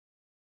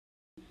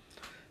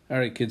All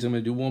right, kids, I'm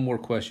going to do one more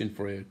question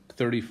for you.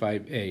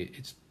 35A.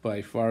 It's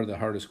by far the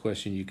hardest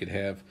question you could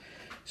have.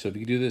 So if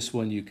you do this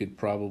one, you could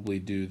probably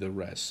do the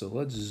rest. So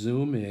let's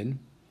zoom in.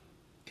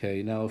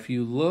 Okay, now if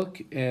you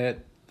look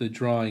at the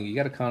drawing, you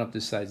got to count up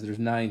the sides. There's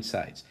 9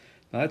 sides.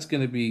 Now that's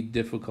going to be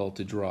difficult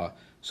to draw,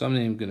 so I'm not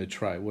even going to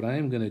try. What I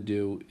am going to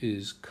do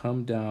is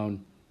come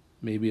down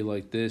maybe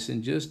like this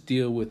and just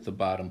deal with the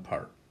bottom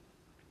part.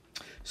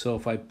 So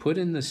if I put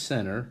in the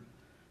center,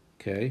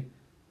 okay,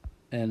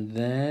 and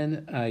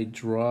then I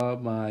draw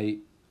my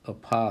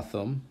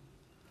apothem,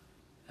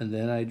 and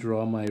then I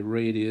draw my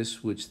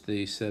radius, which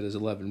they said is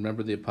 11.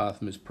 Remember, the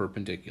apothem is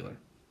perpendicular,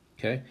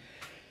 okay?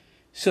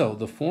 So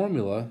the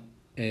formula,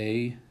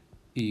 A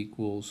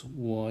equals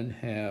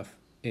 1/2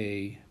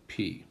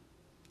 AP.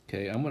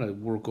 Okay, I'm going to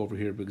work over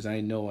here because I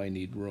know I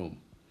need room.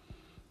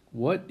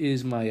 What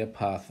is my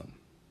apothem?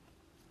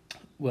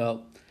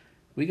 Well,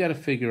 we got to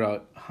figure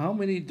out how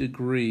many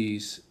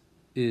degrees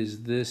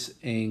is this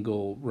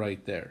angle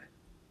right there.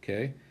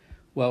 Okay,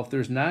 well, if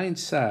there's 9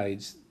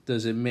 sides,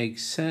 does it make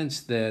sense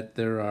that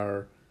there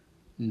are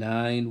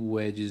 9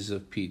 wedges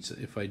of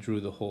pizza if I drew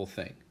the whole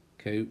thing?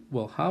 Okay,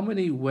 well, how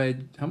many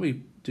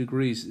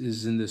degrees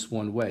is in this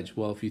one wedge?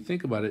 Well, if you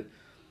think about it,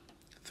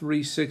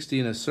 360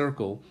 in a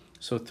circle,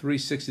 so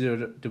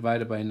 360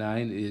 divided by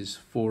 9 is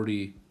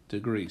 40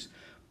 degrees.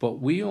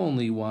 But we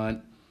only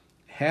want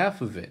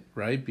half of it,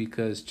 right?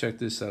 Because check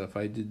this out, if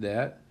I did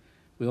that,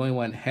 we only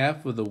want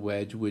half of the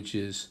wedge, which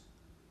is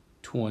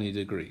 20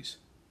 degrees.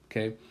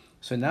 Okay,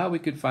 so now we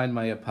could find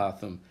my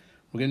apothem.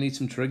 We're going to need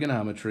some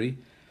trigonometry.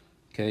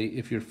 Okay,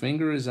 if your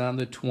finger is on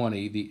the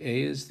 20, the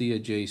A is the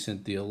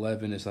adjacent, the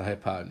 11 is the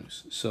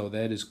hypotenuse. So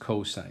that is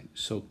cosine.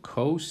 So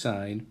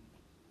cosine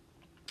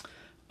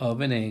of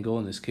an angle,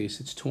 in this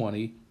case it's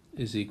 20,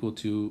 is equal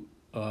to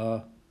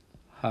a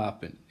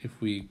hoppin.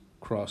 If we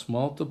cross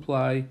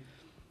multiply,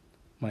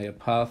 my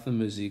apothem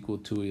is equal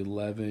to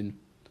 11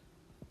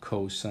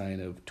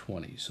 cosine of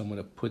 20. So I'm going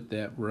to put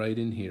that right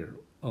in here,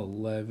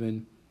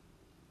 11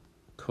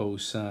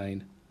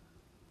 cosine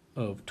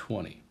of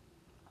 20.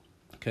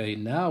 Okay,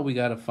 now we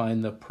got to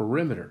find the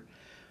perimeter.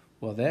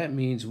 Well, that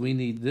means we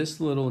need this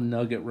little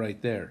nugget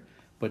right there.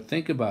 But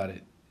think about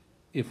it.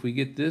 If we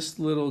get this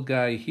little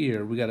guy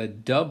here, we got to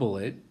double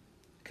it.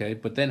 Okay,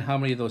 but then how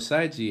many of those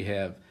sides do you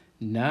have?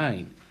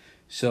 9.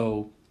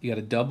 So you got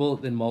to double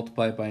it, then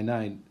multiply it by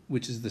 9,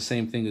 which is the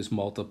same thing as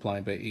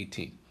multiplying by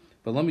 18.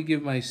 But let me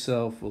give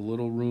myself a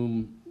little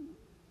room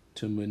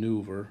to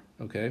maneuver,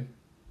 okay?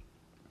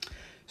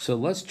 So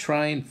let's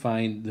try and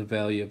find the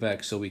value of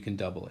x so we can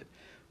double it.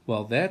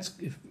 Well, that's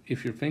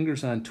if your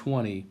finger's on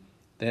 20,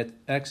 that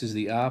x is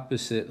the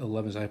opposite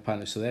 11's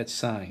hypotenuse, so that's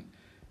sine.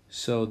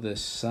 So the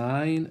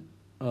sine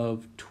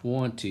of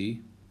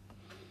 20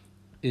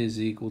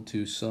 is equal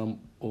to some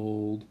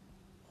old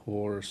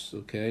horse,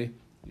 okay?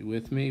 You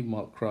with me?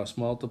 Cross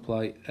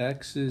multiply,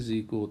 x is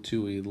equal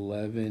to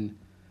 11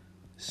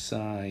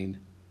 sine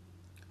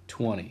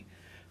 20.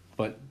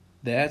 But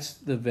that's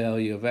the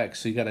value of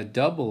x. So you got to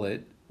double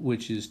it,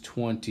 which is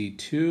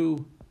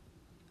 22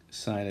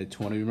 sine of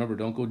 20. Remember,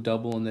 don't go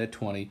double in that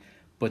 20.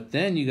 But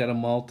then you got to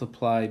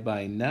multiply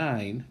by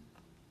 9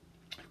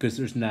 because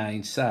there's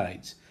 9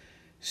 sides.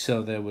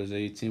 So that was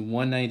 18,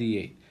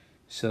 198.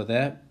 So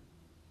that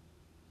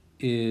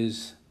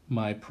is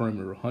my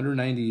perimeter,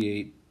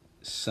 198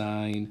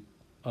 sine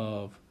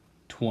of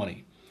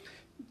 20.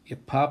 You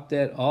pop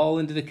that all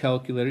into the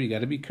calculator. You got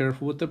to be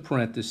careful with the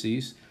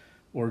parentheses,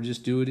 or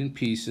just do it in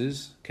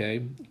pieces,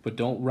 okay? But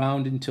don't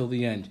round until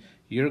the end.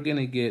 You're going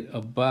to get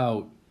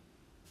about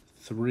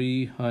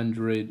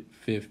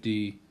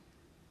 350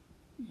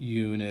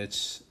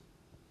 units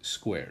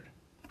squared,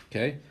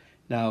 okay?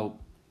 Now,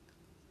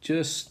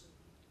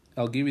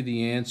 I'll give you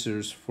the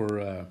answers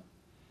for,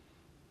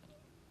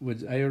 what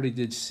I already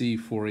did C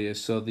for you.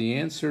 So the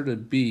answer to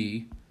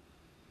B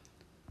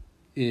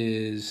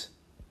is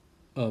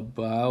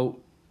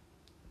about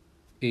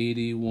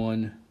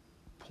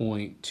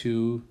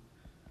 81.2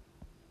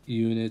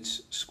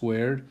 units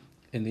squared,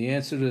 and the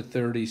answer to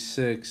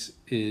 36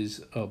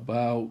 is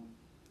about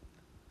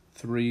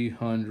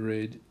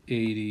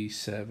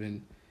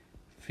 387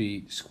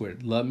 feet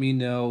squared. Let me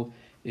know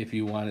if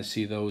you want to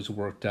see those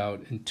worked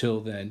out.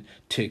 Until then,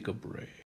 take a break.